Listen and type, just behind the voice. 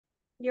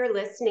You're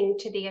listening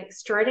to the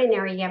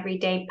Extraordinary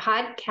Everyday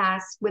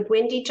Podcast with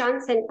Wendy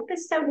Johnson,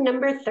 episode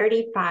number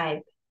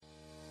 35.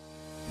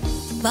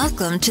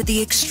 Welcome to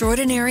the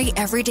Extraordinary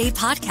Everyday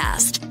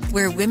Podcast,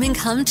 where women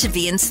come to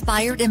be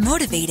inspired and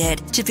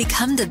motivated to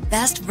become the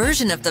best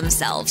version of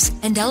themselves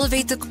and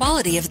elevate the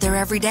quality of their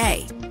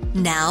everyday.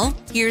 Now,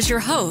 here's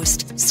your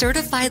host,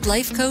 certified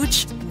life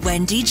coach,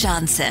 Wendy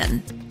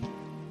Johnson.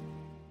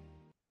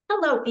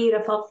 Hello,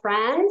 beautiful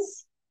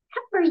friends.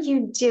 How are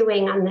you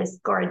doing on this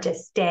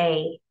gorgeous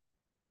day?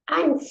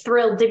 I'm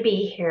thrilled to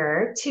be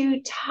here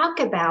to talk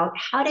about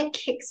how to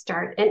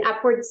kickstart an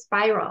upward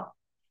spiral.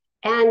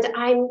 And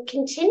I'm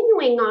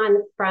continuing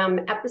on from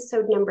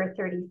episode number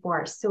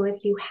 34. So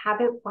if you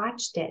haven't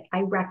watched it,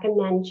 I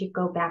recommend you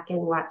go back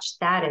and watch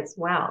that as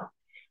well.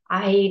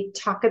 I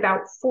talk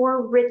about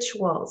 4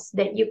 rituals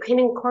that you can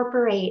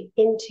incorporate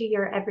into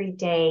your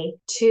everyday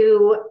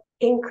to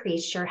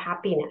increase your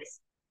happiness.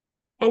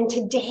 And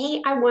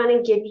today I want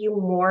to give you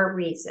more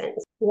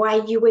reasons why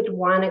you would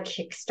want to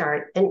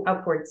kickstart an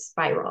upward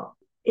spiral.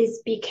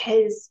 Is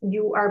because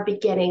you are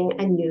beginning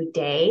a new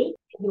day,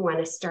 you want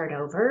to start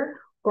over,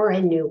 or a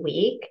new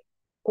week,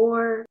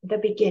 or the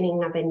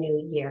beginning of a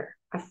new year,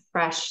 a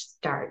fresh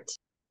start.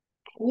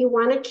 And you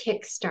want to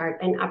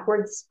kickstart an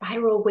upward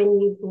spiral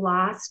when you've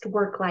lost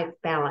work-life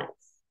balance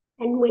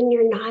and when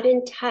you're not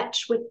in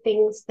touch with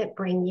things that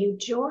bring you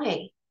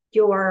joy.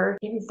 You're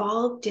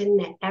involved in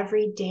the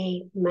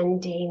everyday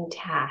mundane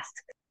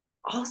tasks.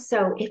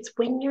 Also, it's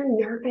when your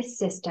nervous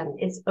system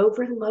is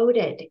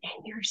overloaded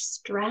and you're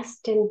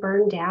stressed and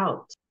burned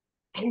out.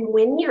 And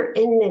when you're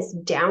in this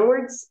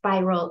downward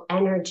spiral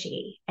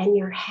energy and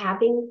you're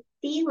having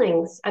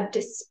feelings of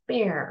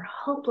despair,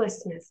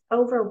 hopelessness,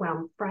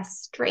 overwhelm,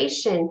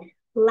 frustration,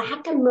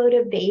 lack of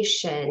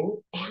motivation,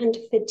 and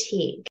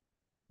fatigue,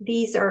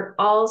 these are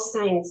all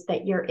signs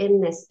that you're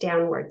in this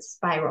downward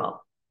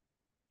spiral.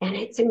 And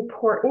it's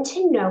important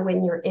to know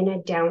when you're in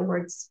a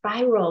downward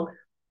spiral,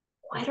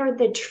 what are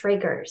the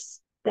triggers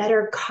that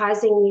are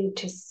causing you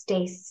to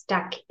stay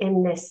stuck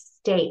in this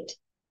state?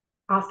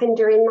 Often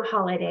during the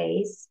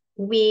holidays,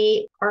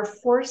 we are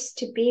forced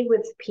to be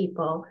with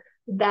people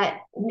that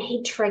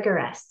may trigger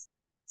us.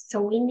 So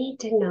we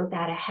need to know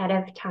that ahead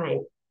of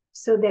time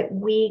so that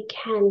we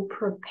can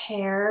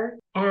prepare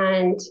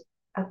and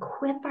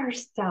equip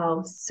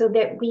ourselves so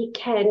that we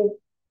can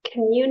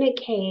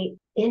communicate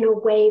in a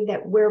way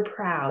that we're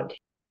proud.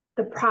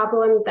 The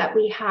problem that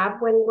we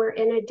have when we're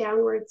in a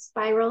downward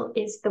spiral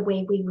is the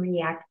way we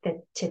react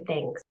to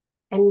things.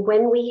 And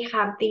when we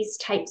have these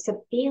types of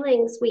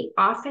feelings, we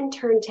often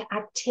turn to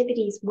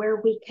activities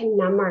where we can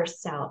numb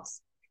ourselves,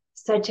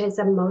 such as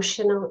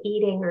emotional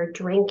eating or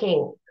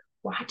drinking,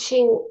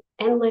 watching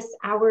endless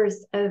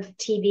hours of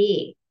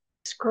TV,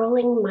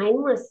 scrolling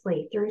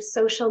mindlessly through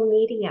social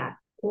media,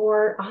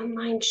 or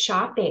online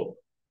shopping.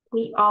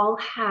 We all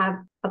have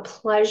a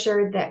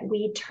pleasure that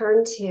we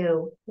turn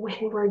to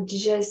when we're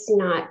just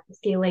not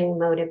feeling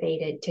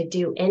motivated to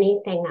do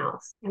anything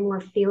else and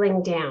we're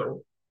feeling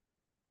down.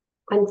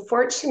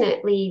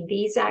 Unfortunately,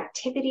 these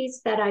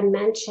activities that I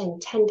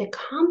mentioned tend to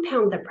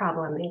compound the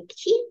problem and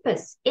keep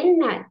us in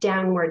that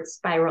downward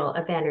spiral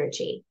of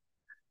energy.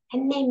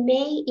 And they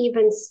may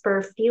even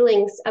spur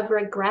feelings of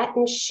regret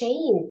and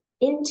shame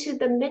into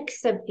the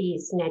mix of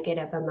these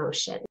negative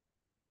emotions.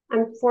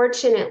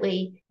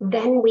 Unfortunately,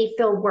 then we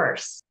feel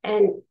worse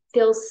and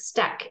feel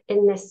stuck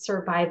in this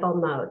survival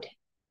mode.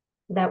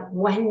 That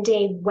one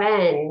day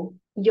when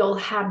you'll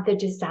have the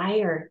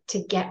desire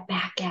to get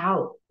back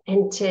out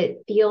and to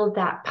feel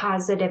that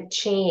positive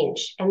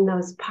change and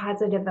those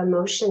positive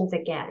emotions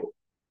again.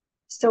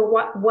 So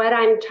what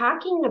I'm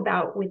talking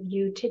about with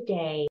you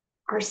today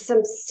are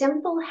some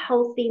simple,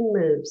 healthy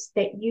moves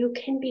that you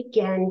can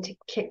begin to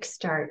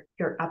kickstart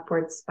your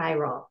upward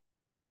spiral.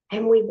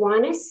 And we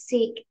want to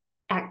seek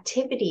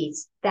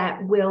activities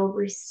that will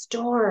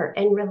restore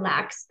and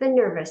relax the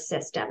nervous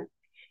system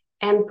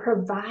and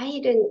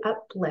provide an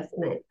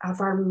upliftment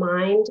of our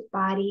mind,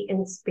 body,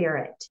 and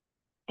spirit.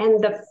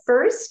 And the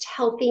first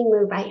healthy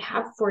move I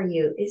have for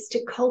you is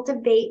to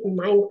cultivate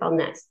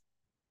mindfulness.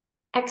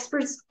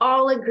 Experts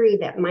all agree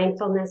that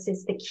mindfulness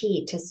is the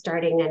key to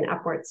starting an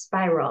upward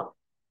spiral.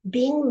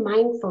 Being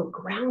mindful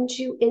grounds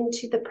you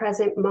into the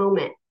present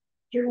moment.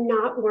 You're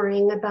not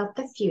worrying about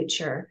the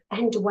future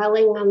and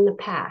dwelling on the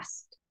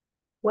past.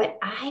 What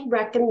I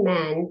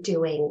recommend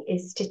doing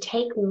is to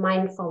take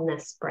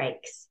mindfulness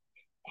breaks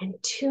and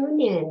tune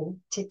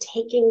in to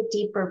taking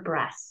deeper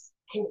breaths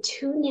and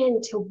tune in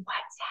to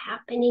what's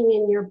happening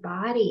in your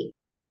body.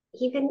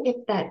 Even if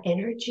that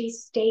energy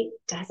state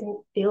doesn't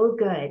feel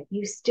good,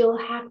 you still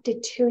have to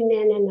tune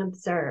in and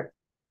observe.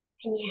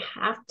 And you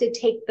have to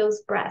take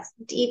those breaths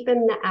deep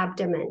in the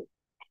abdomen.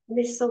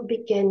 This will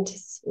begin to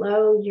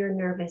slow your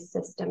nervous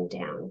system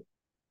down.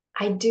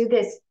 I do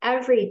this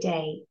every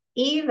day,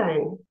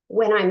 even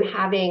when I'm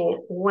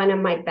having one of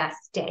my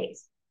best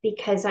days,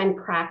 because I'm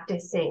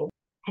practicing.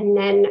 And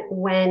then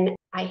when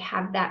I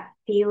have that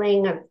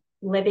feeling of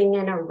living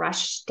in a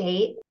rush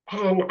state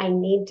and I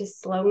need to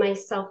slow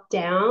myself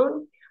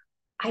down,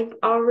 I've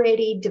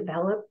already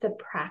developed the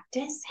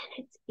practice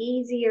and it's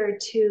easier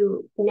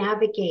to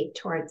navigate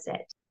towards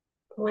it.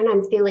 When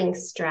I'm feeling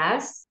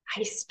stress,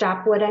 I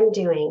stop what I'm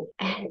doing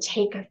and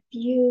take a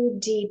few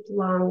deep,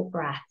 long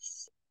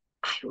breaths.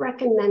 I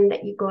recommend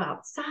that you go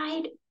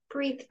outside,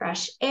 breathe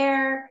fresh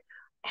air,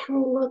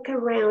 and look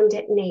around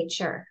at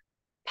nature.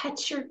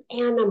 Pet your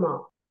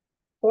animal.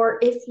 Or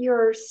if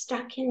you're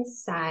stuck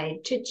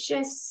inside, to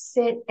just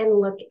sit and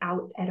look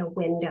out at a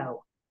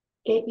window.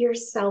 Get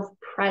yourself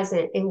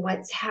present in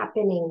what's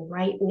happening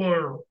right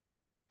now.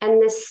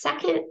 And the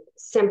second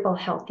simple,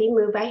 healthy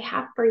move I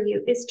have for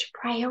you is to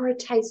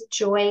prioritize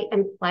joy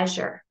and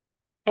pleasure.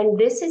 And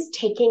this is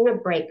taking a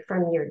break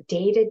from your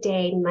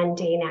day-to-day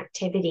mundane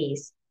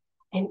activities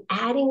and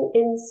adding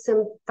in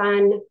some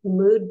fun,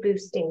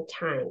 mood-boosting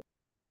time.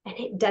 And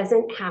it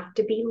doesn't have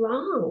to be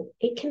long.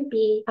 It can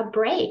be a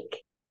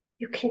break.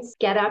 You can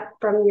get up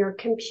from your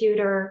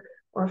computer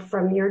or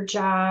from your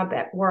job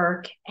at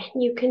work,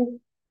 and you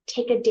can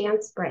take a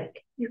dance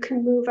break. You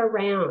can move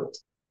around.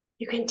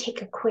 You can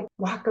take a quick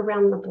walk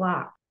around the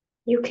block.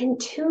 You can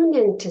tune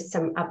into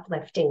some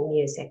uplifting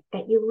music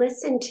that you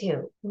listen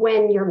to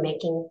when you're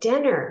making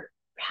dinner,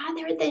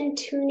 rather than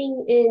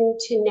tuning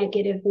into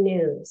negative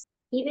news.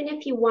 Even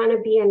if you want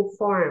to be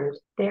informed,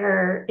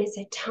 there is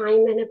a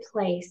time and a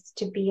place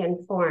to be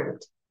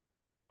informed.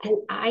 And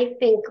I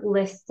think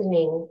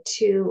listening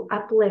to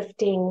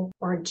uplifting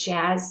or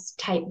jazz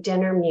type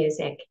dinner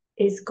music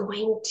is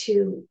going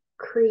to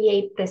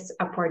create this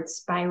upward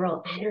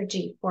spiral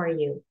energy for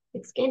you.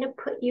 It's going to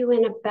put you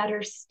in a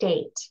better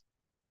state.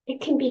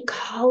 It can be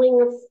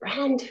calling a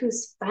friend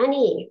who's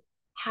funny,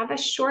 have a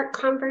short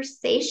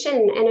conversation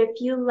and a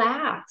few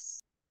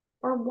laughs,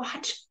 or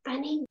watch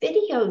funny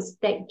videos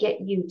that get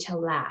you to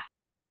laugh.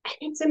 And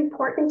it's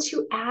important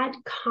to add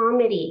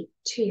comedy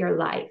to your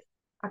life,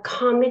 a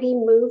comedy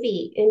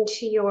movie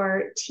into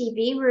your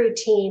TV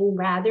routine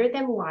rather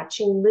than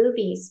watching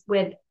movies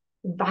with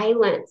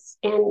violence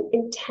and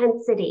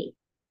intensity.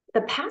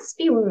 The past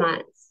few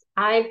months,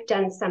 I've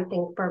done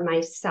something for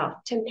myself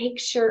to make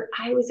sure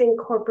I was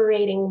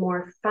incorporating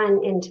more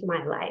fun into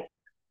my life.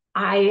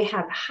 I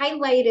have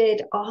highlighted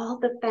all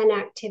the fun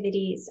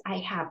activities I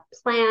have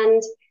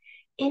planned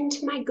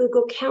into my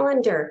Google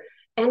Calendar.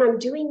 And I'm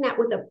doing that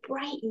with a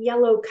bright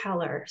yellow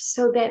color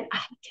so that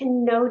I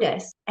can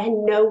notice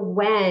and know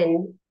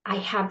when I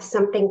have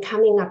something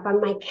coming up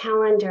on my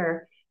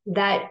calendar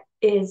that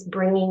is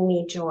bringing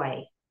me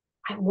joy.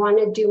 I want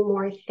to do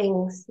more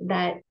things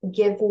that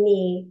give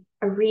me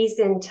a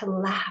reason to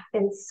laugh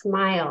and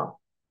smile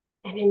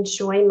and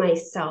enjoy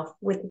myself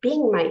with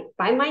being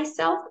by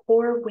myself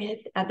or with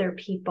other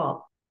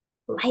people.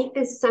 Life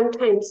is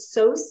sometimes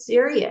so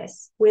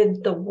serious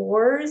with the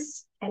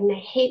wars and the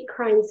hate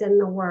crimes in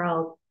the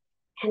world.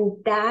 And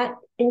that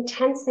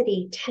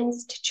intensity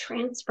tends to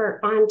transfer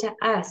onto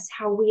us,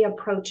 how we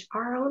approach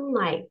our own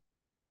life.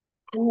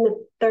 And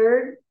the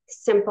third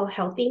simple,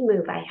 healthy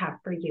move I have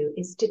for you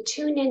is to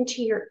tune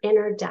into your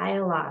inner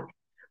dialogue.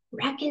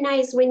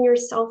 Recognize when your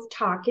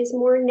self-talk is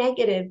more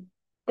negative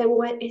than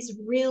what is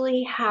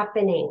really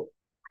happening.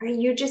 Are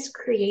you just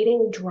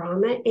creating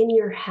drama in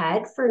your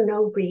head for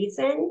no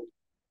reason?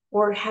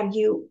 Or have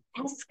you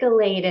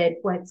escalated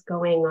what's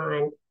going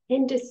on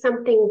into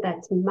something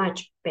that's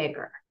much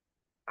bigger?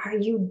 Are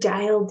you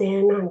dialed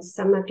in on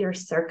some of your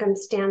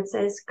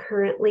circumstances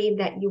currently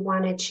that you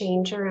want to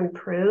change or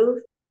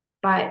improve,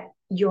 but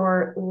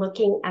you're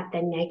looking at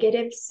the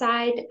negative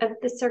side of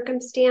the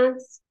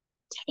circumstance?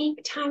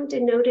 Take time to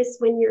notice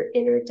when your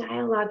inner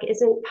dialogue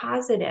isn't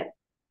positive.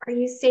 Are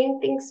you saying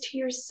things to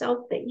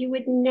yourself that you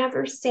would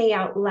never say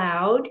out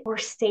loud or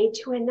say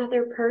to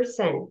another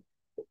person?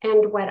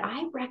 And what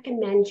I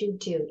recommend you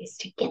do is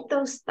to get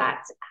those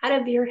thoughts out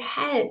of your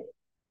head.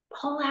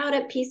 Pull out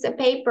a piece of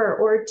paper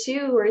or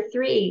two or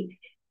three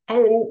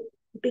and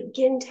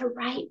begin to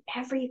write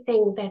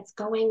everything that's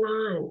going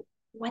on.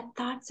 What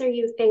thoughts are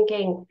you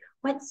thinking?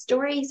 What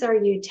stories are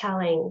you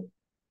telling?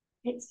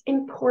 It's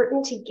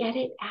important to get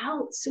it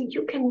out so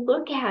you can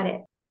look at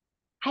it.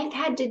 I've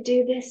had to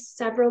do this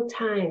several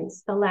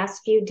times the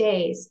last few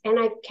days, and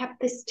I've kept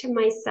this to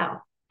myself.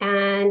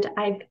 And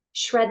I've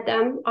shred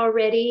them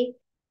already,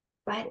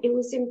 but it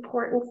was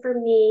important for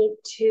me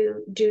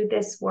to do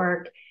this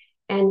work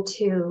and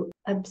to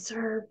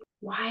observe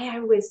why I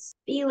was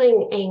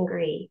feeling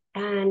angry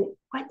and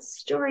what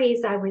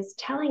stories I was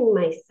telling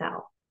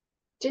myself.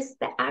 Just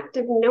the act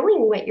of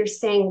knowing what you're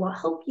saying will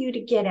help you to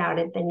get out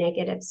of the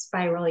negative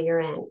spiral you're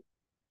in.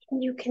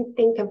 And you can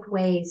think of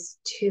ways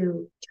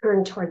to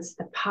turn towards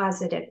the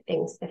positive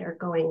things that are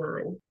going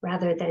on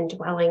rather than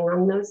dwelling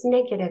on those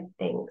negative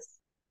things.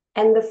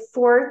 And the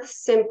fourth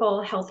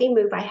simple, healthy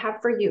move I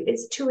have for you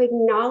is to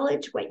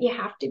acknowledge what you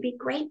have to be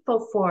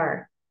grateful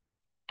for.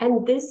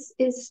 And this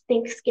is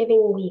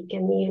Thanksgiving week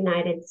in the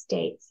United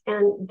States.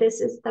 And this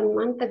is the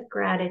month of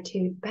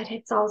gratitude, but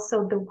it's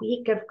also the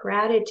week of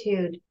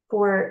gratitude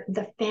for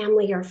the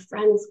family or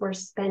friends we're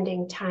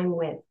spending time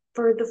with,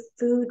 for the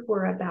food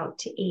we're about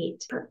to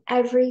eat, for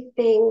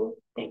everything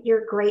that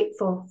you're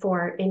grateful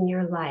for in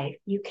your life.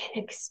 You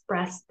can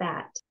express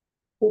that.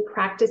 And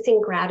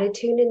practicing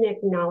gratitude and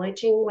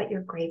acknowledging what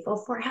you're grateful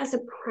for has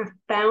a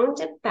profound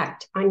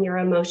effect on your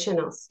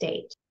emotional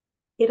state.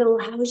 It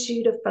allows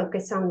you to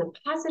focus on the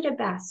positive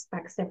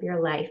aspects of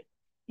your life.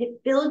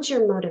 It builds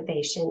your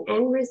motivation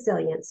and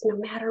resilience no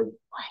matter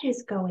what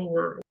is going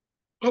on.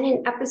 And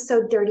in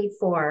episode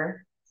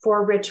 34,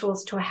 4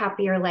 Rituals to a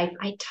Happier Life,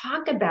 I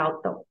talk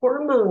about the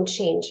hormone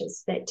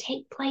changes that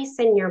take place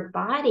in your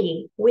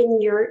body when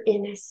you're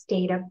in a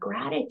state of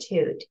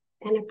gratitude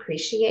and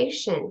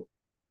appreciation.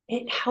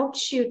 It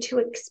helps you to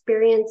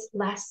experience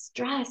less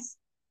stress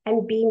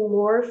and be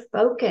more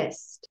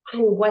focused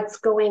on what's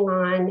going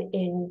on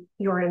in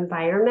your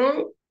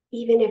environment.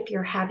 Even if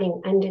you're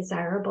having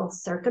undesirable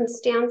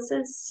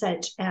circumstances,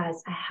 such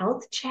as a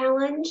health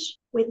challenge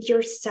with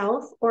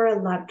yourself or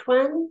a loved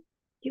one,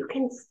 you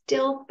can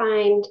still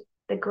find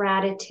the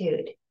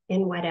gratitude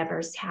in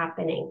whatever's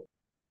happening.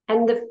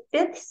 And the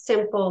 5th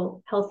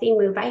simple healthy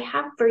move I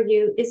have for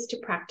you is to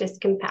practice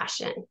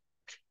compassion.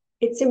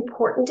 It's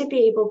important to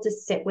be able to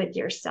sit with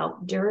yourself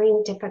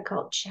during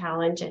difficult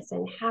challenges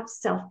and have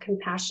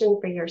self-compassion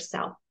for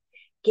yourself,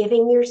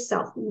 giving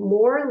yourself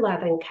more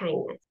love and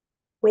kindness.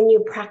 When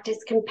you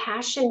practice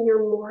compassion,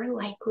 you're more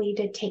likely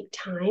to take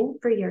time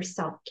for your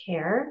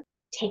self-care,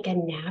 take a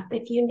nap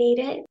if you need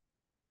it.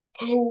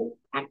 And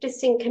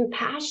practicing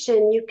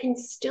compassion, you can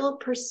still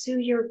pursue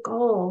your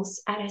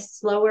goals at a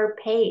slower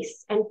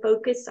pace and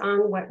focus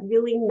on what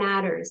really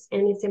matters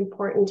and is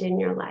important in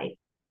your life.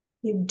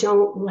 You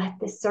don't let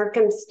the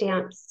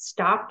circumstance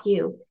stop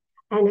you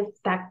and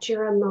affect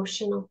your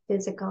emotional,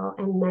 physical,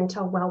 and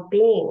mental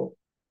well-being.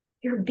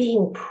 You're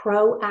being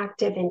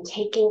proactive and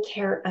taking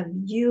care of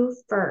you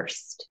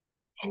first.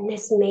 And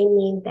this may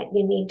mean that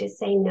you need to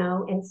say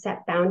no and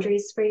set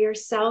boundaries for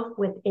yourself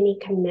with any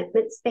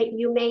commitments that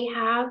you may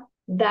have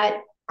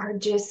that are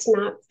just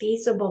not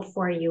feasible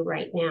for you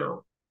right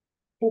now.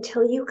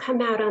 Until you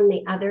come out on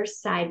the other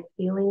side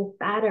feeling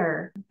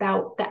better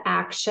about the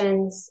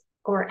actions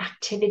or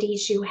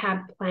activities you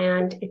have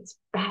planned, it's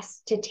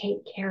best to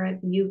take care of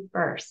you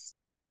first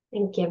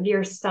and give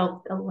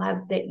yourself the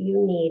love that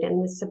you need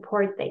and the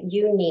support that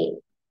you need.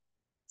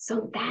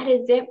 So that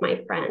is it,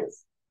 my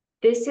friends.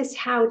 This is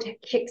how to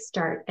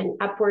kickstart an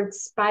upward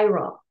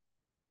spiral.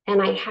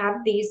 And I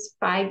have these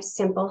 5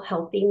 simple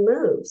healthy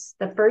moves.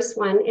 The first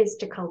one is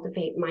to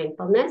cultivate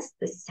mindfulness.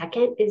 The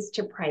second is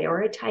to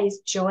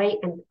prioritize joy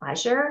and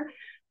pleasure.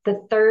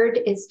 The third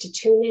is to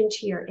tune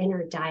into your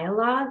inner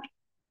dialogue.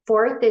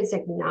 4th is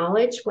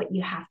acknowledge what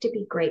you have to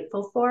be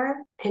grateful for.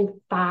 And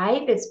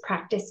 5 is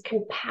practice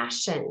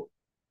compassion.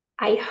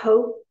 I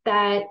hope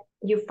that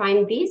you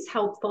find these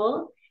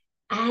helpful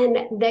and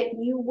that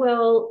you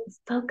will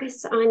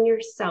focus on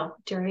yourself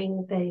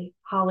during the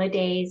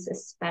holidays,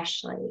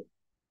 especially,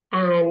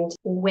 and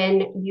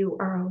when you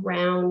are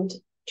around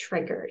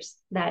triggers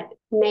that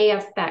may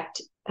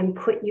affect and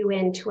put you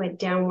into a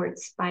downward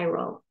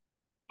spiral,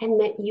 and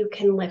that you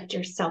can lift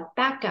yourself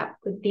back up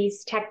with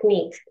these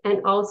techniques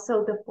and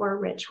also the 4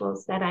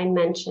 rituals that I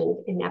mentioned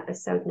in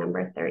episode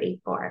number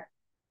 34.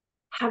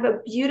 Have a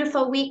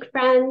beautiful week,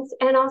 friends,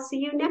 and I'll see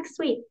you next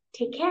week.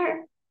 Take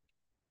care.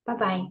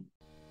 Bye-bye.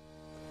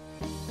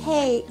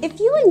 Hey, if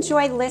you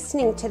enjoy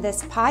listening to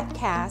this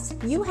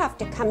podcast, you have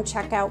to come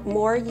check out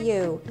More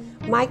You,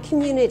 my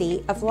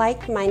community of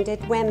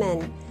like-minded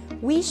women.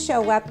 We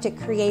show up to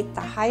create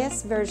the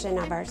highest version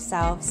of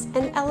ourselves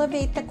and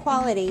elevate the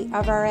quality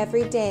of our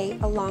everyday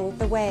along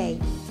the way.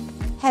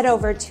 Head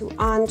over to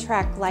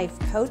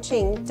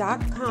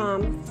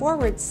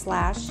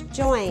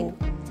ontracklifecoaching.com/join.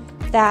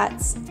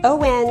 That's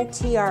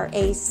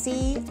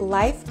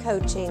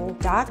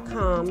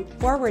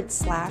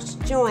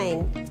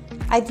ontraclifecoaching.com/join.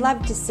 I'd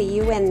love to see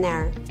you in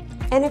there.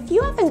 And if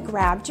you haven't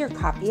grabbed your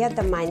copy of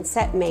the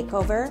Mindset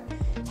Makeover,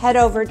 head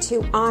over to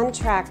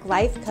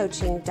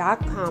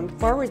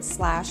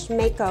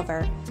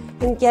ontracklifecoaching.com/makeover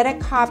and get a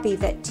copy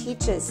that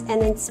teaches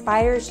and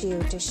inspires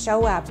you to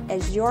show up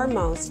as your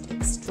most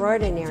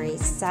extraordinary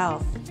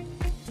self.